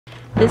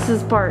This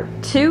is part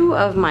 2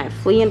 of my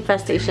flea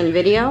infestation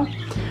video.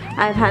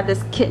 I've had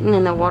this kitten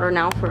in the water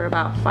now for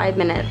about 5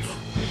 minutes.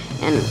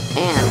 And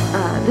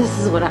this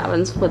is what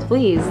happens with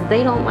fleas.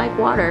 They don't like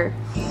water.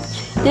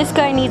 This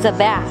guy needs a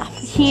bath.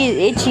 He is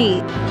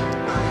itchy.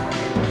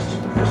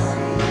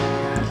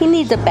 He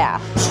needs a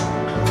bath.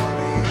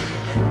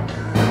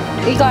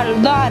 We got a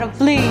lot of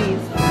fleas.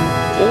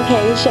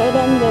 Okay, show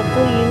them the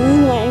fleas. This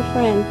is my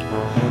friend.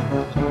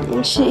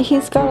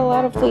 He's got a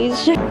lot of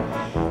fleas.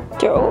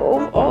 They're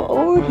all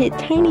over his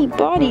tiny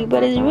body,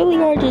 but it's really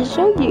hard to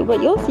show you,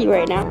 but you'll see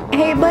right now.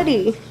 Hey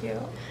buddy,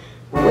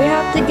 we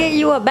have to get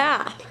you a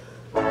bath.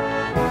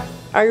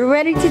 Are you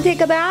ready to take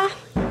a bath?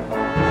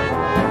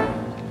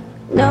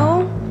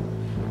 No?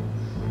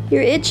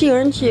 You're itchy,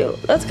 aren't you?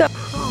 Let's go.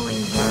 Crawling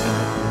here.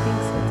 He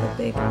thinks it's a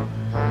big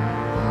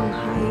long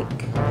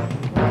hike.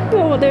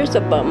 Oh, there's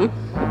a bum.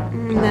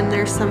 And then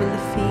there's some in the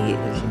feet,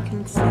 as you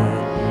can see.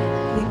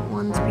 I think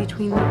one's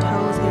between the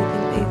toes. I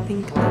think they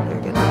think that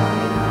they're gonna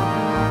hide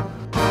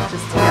out.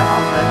 Just to get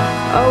all the...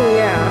 Oh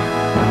yeah.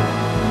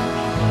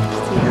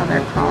 See how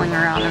they're crawling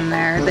around in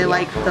there. They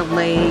like the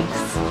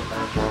legs.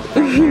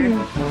 Right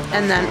here.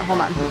 And then,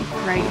 hold on,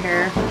 right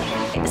here.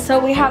 So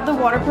we have the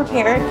water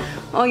prepared.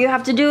 All you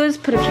have to do is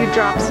put a few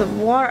drops of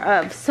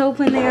water, soap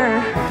in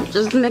there.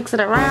 Just mix it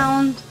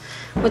around,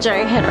 which I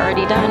had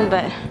already done,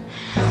 but,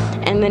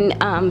 and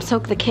then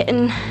soak the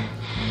kitten.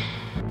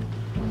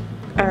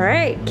 All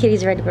right,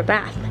 kitty's ready for a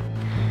bath.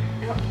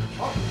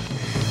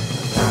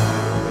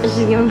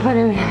 She's gonna put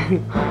him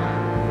in.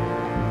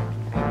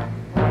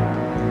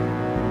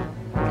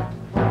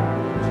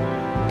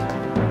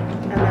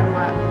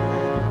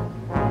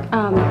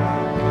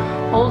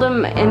 Hold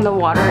them in the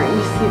water.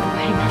 You see the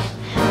thing.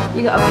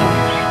 You go, okay,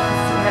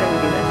 let's see, how do we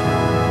do this?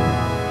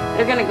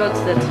 They're gonna go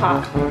to the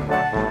top.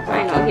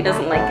 I know he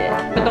doesn't like it,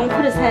 but don't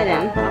put his head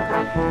in.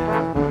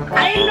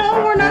 I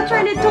know, we're not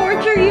trying to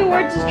torture you,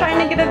 we're just trying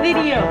to get a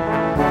video.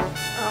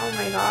 Oh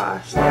my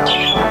gosh, they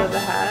all fall to the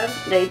head.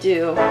 They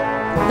do.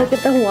 Look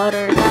at the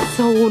water, it's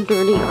so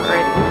dirty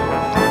already.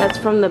 That's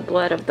from the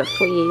blood of the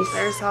fleas.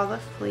 There's all the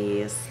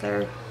fleas.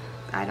 They're,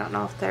 I don't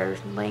know if they're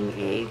laying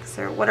eggs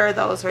or what are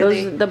those? Are those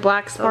they the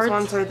black spots? Those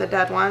ones are the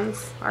dead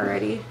ones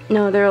already.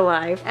 No, they're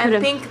alive. And I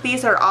think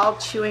these are all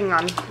chewing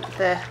on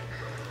the.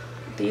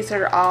 These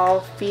are all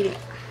feeding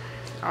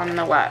on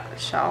the wet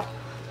shell.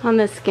 On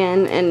the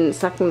skin and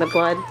sucking the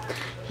blood.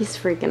 He's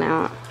freaking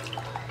out.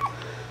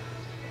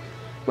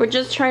 We're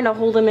just trying to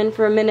hold him in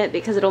for a minute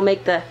because it'll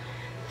make the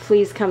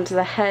fleas come to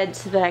the head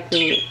so that I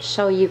can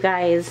show you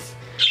guys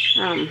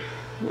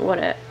what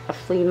a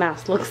flea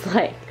mask looks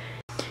like.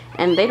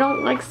 And they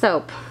don't like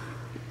soap,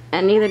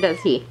 and neither does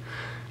he.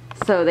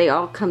 So they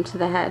all come to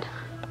the head.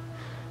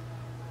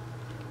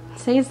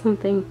 Say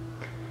something.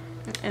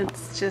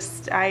 It's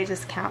just, I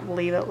just can't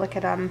believe it. Look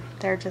at them.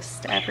 They're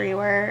just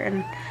everywhere,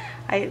 and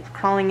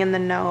crawling in the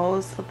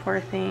nose, the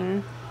poor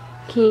thing.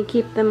 Can you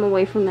keep them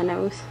away from the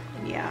nose?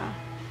 Yeah,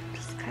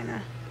 just kind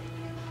of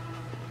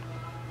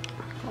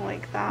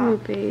like that. Oh,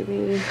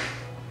 baby.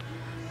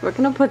 We're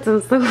gonna put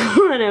some soap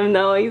on him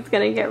though. He's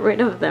gonna get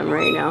rid of them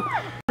right now.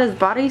 His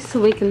body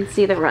so we can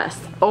see the rest.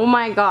 Oh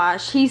my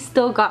gosh, he's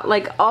still got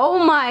like, oh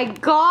my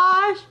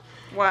gosh.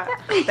 What?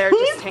 They're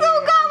He's just still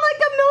got like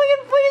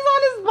 1,000,000 fleas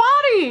on his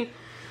body.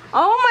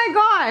 Oh my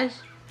gosh.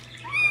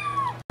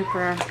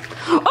 Oh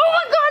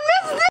my god,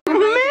 Misty!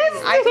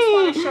 Misty! I just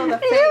want to show the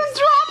face. You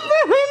dropped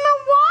him in the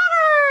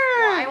water.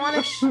 Well, I want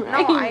to no,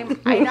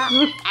 I not,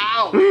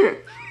 ow.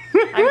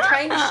 I'm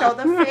trying to show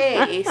the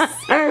face.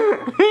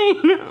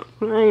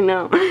 I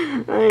know.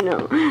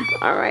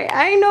 Alright,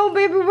 I know,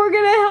 baby, we're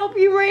gonna help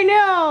you right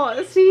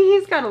now. See,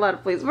 he's got a lot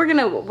of fleas. We're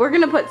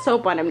gonna put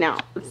soap on him now.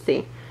 Let's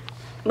see.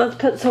 Let's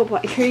put soap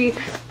on here. You,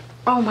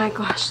 oh my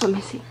gosh, let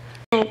me see.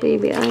 Oh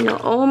baby, I know.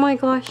 Oh my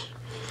gosh.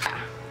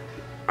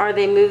 Are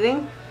they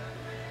moving?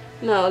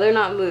 No, they're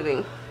not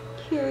moving.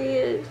 Here he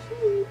is.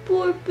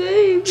 Poor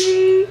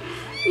baby.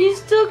 You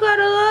still got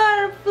a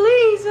lot of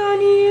fleas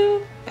on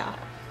you. Yeah.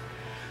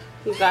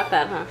 You got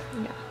that, huh?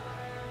 Yeah.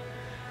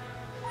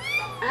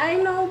 I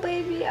know,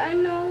 baby, I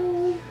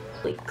know.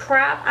 Holy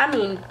crap, I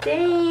mean,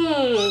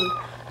 dang.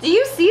 Do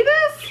you see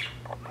this?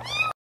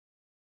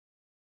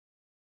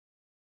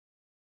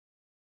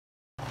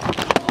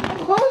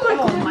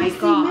 Oh my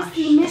gosh.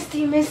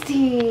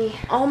 Misty.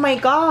 Oh my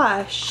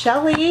gosh,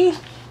 Shelley.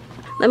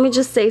 Let me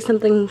just say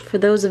something for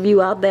those of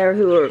you out there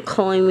who are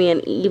calling me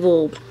an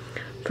evil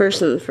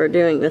person for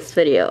doing this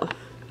video.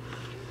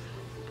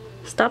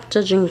 Stop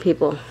judging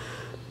people.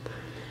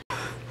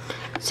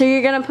 So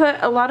you're gonna put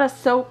a lot of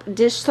soap,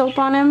 dish soap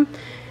on him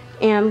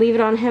and leave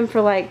it on him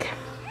for like,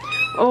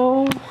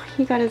 oh,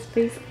 he got his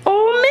face.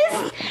 Oh,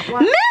 Misty!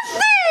 What?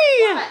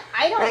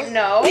 I don't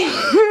know.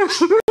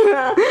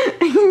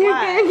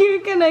 You're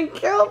gonna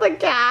kill the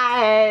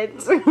cat.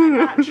 I'm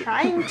not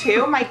trying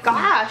to. My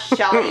gosh,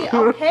 Shelley.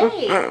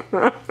 Okay.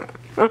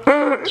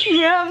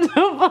 You have to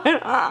put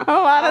a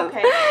lot of.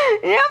 Okay.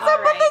 You have to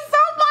put the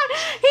soap on.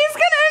 He's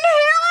gonna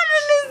inhale it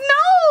in his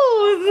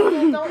nose.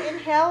 Don't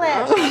inhale it.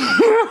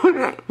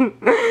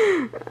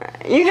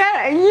 You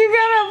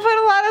gotta put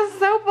a lot of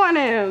soap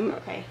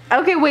Okay.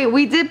 Okay, wait,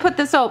 we did put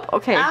the soap.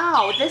 Okay.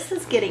 Ow, this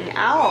is getting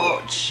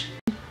ouch.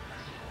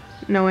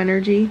 No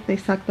energy. They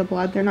suck the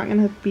blood. They're not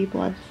gonna be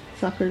blood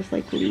suckers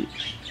like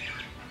leech.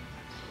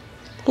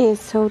 He is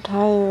so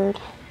tired.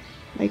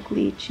 Like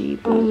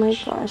leechy. Booch. Oh my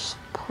gosh,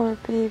 poor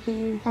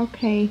baby.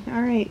 Okay,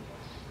 alright.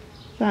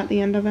 Is that the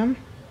end of him?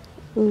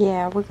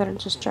 Yeah, we gotta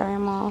just dry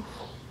him off.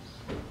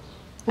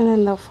 And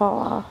then they'll fall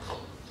off.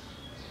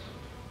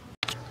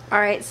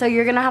 Alright, so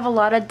you're gonna have a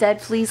lot of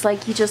dead fleas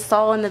like you just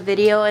saw in the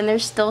video, and they're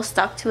still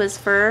stuck to his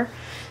fur.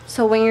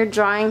 So when you're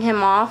drying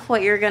him off,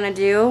 what you're gonna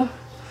do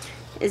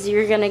is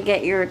you're gonna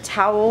get your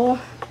towel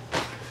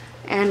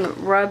and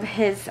rub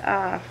his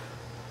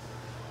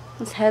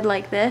head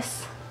like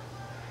this.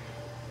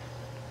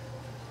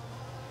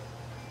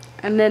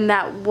 And then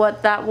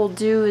what that will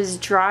do is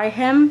dry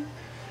him,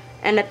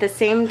 and at the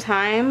same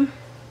time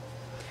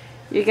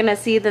you're gonna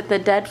see that the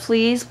dead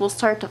fleas will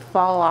start to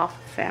fall off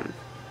of him.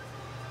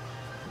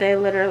 They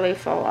literally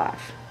fall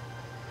off.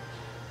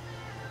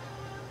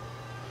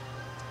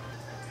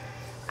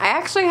 I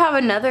actually have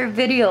another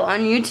video on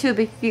YouTube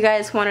if you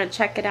guys want to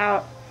check it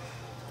out.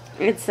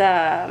 It's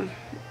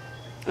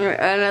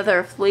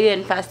another flea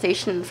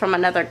infestation from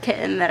another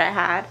kitten that I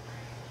had.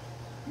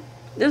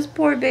 This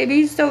poor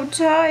baby's so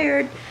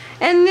tired.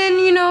 And then,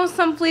 you know,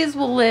 some fleas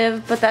will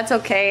live, but that's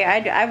okay.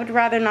 I would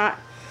rather not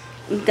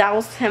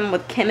douse him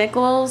with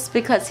chemicals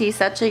because he's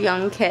such a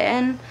young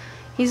kitten.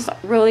 He's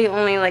really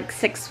only like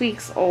 6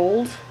 weeks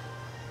old.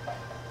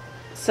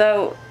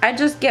 So I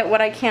just get what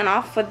I can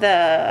off with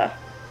the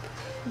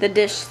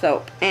dish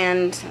soap,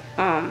 and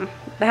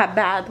that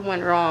bath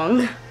went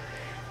wrong.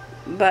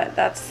 But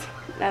that's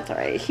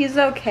alright. He's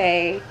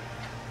okay.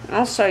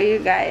 I'll show you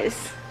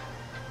guys.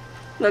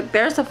 Look,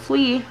 there's a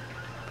flea.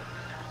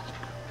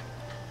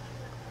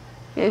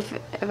 If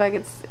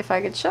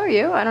I could show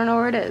you, I don't know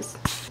where it is.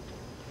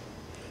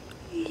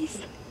 Please.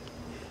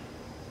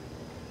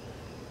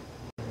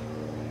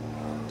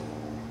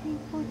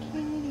 Beautiful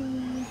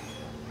kitty.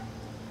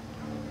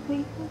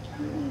 Beautiful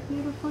kitty.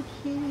 Beautiful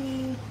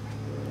kitty.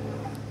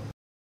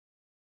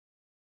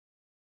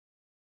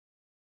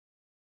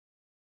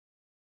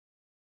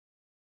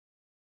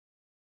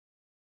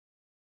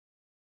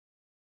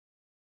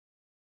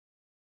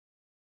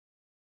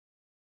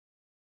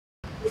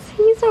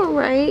 He's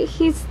alright.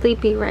 He's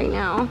sleepy right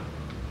now.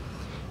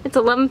 It's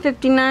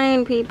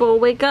 11:59, people.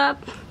 Wake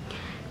up.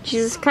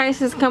 Jesus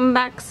Christ is coming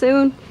back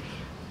soon.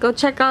 Go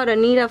check out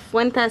Anita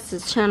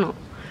Fuentes' channel.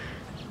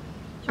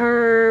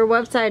 Her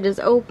website is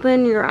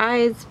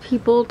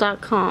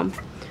openyoureyespeople.com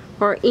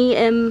or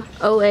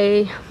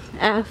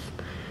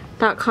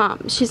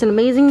EMOAF.com. She's an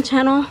amazing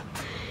channel.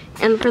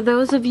 And for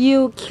those of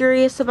you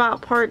curious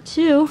about part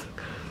 2,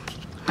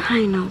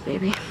 I know,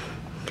 baby,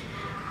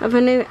 of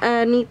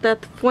Anita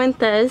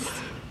Fuentes,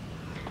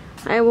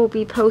 I will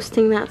be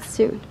posting that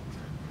soon.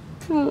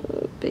 Oh,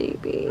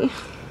 baby.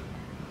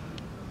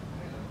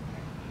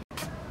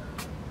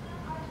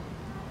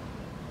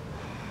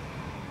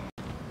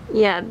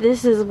 Yeah,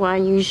 this is why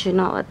you should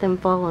not let them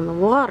fall in the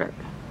water.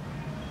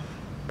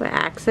 But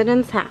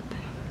accidents happen.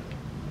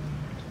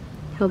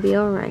 He'll be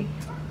alright.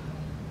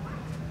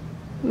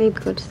 Maybe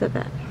go to the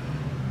vet.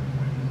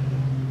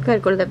 Gotta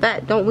go to the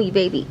vet, don't we,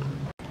 baby?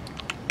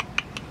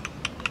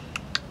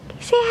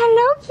 Say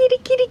hello, kitty,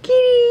 kitty,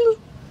 kitty.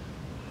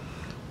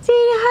 Say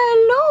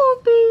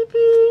hello,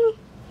 baby.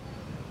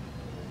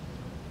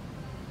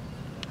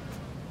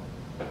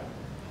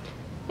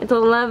 It's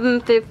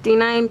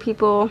 11:59,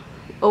 people.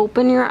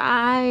 Open your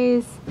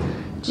eyes.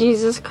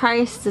 Jesus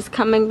Christ is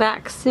coming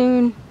back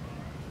soon.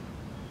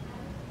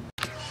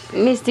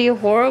 Misty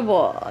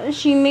horrible.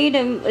 She made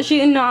him.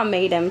 She not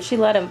made him. She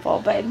let him fall.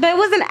 But it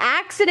was an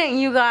accident,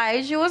 you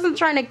guys. She wasn't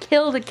trying to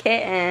kill the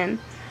kitten.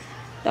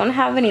 Don't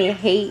have any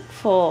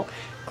hateful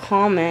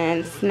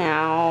comments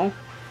now.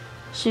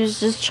 She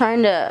was just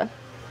trying to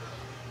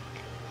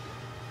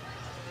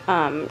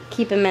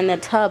keep him in the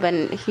tub,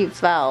 and he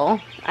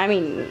fell. I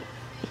mean,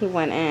 he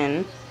went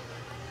in.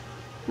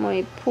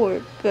 My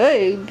poor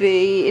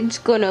baby. It's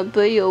gonna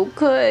be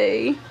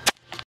okay.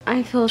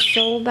 I feel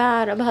so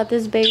bad about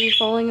this baby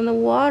falling in the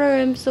water.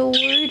 I'm so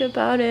worried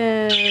about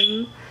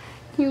him.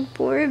 You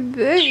poor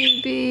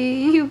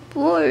baby. You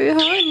poor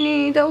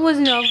honey. That was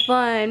not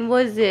fun,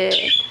 was it?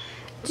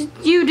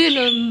 You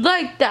didn't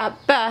like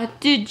that bath,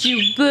 did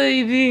you,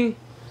 baby?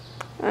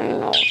 I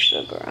know,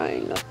 sugar, I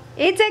know.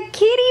 It's a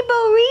kitty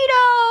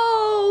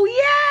burrito!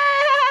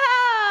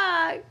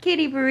 Yeah!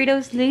 Kitty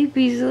burrito,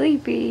 sleepy,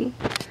 sleepy.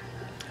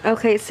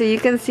 Okay, so you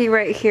can see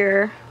right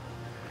here.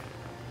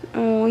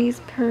 Oh, he's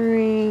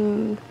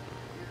purring.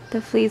 The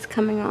flea's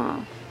coming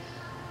off.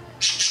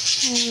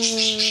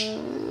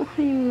 Oh,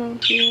 I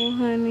love you,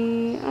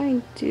 honey.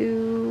 I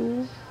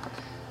do.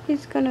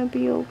 He's gonna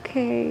be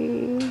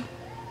okay.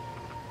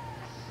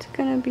 It's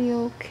gonna be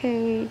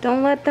okay.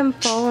 Don't let them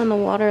fall in the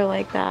water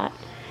like that.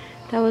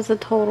 That was a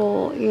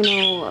total, you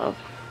know,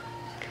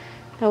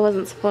 that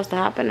wasn't supposed to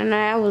happen. And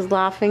I was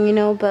laughing, you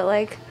know, but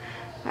like,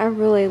 I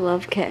really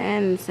love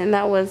kittens. And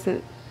that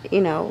wasn't,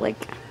 you know,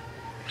 like,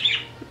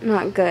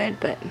 not good,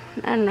 but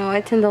I don't know.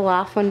 I tend to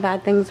laugh when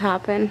bad things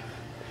happen.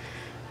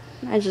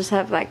 I just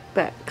have like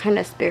that kind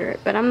of spirit,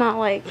 but I'm not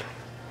like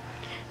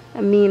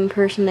a mean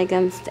person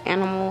against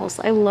animals.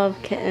 I love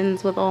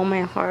kittens with all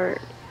my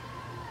heart.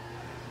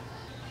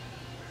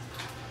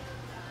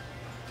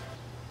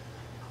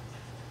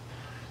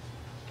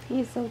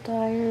 He's so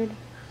tired.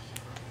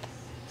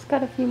 He's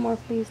got a few more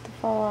fleas to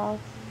fall off.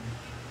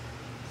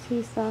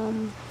 See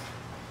some,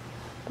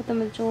 but the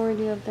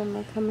majority of them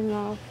are coming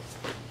off.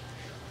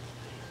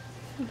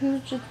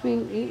 He's just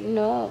being eaten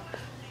up.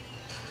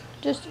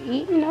 Just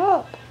eaten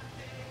up.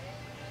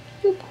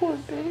 You poor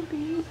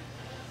baby.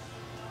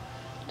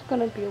 It's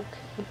gonna be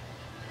okay.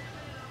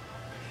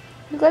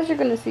 You guys are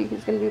gonna see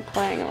he's gonna be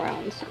playing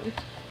around soon.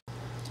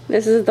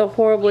 This is the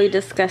horribly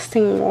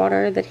disgusting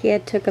water that he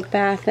had took a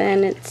bath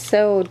in. It's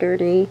so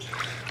dirty.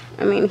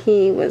 I mean,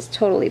 he was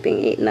totally being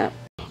eaten up.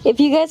 If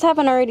you guys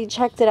haven't already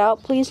checked it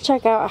out, please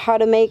check out how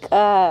to make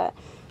a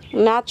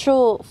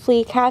natural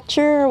flea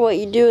catcher. What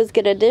you do is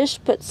get a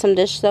dish, put some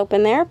dish soap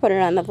in there, put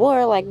it on the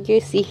floor like you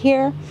see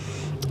here.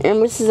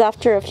 And this is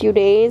after a few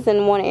days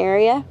in one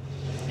area.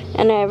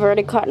 And I've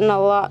already caught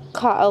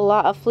a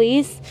lot of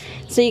fleas.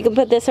 So you can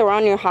put this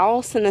around your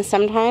house in the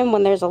summertime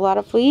when there's a lot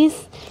of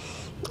fleas.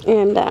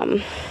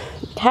 And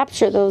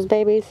capture those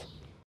babies.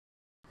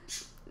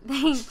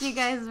 Thank you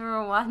guys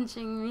for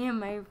watching me and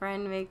my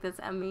friend make this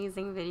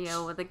amazing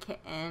video with a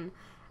kitten.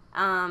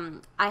 I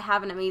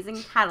have an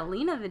amazing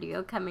Catalina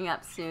video coming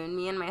up soon.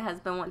 Me and my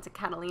husband went to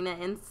Catalina,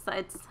 and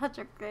it's such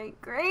a great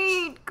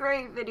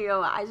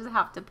video. I just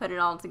have to put it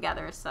all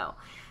together. So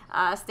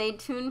stay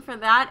tuned for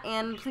that,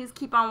 and please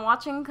keep on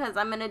watching because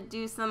I'm going to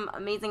do some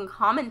amazing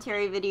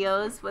commentary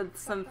videos with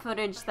some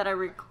footage that I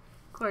recorded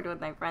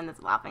with my friend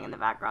that's laughing in the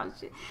background,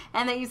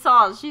 and that you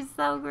saw. She's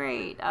so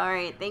great.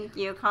 Alright, thank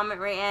you. Comment,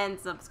 rate, and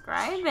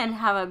subscribe, and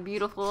have a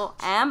beautiful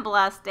and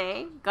blessed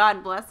day.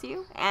 God bless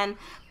you, and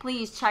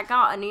please check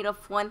out Anita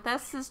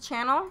Fuentes'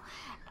 channel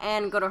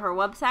and go to her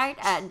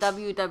website at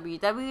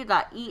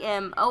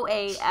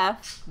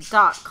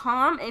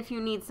www.emoaf.com if you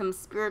need some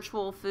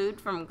spiritual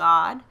food from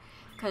God,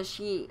 because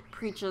she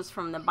preaches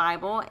from the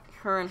Bible,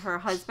 her and her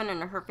husband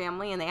and her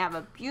family, and they have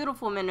a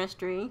beautiful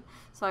ministry.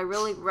 So I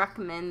really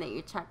recommend that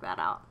you check that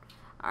out.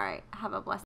 All right, have a blessed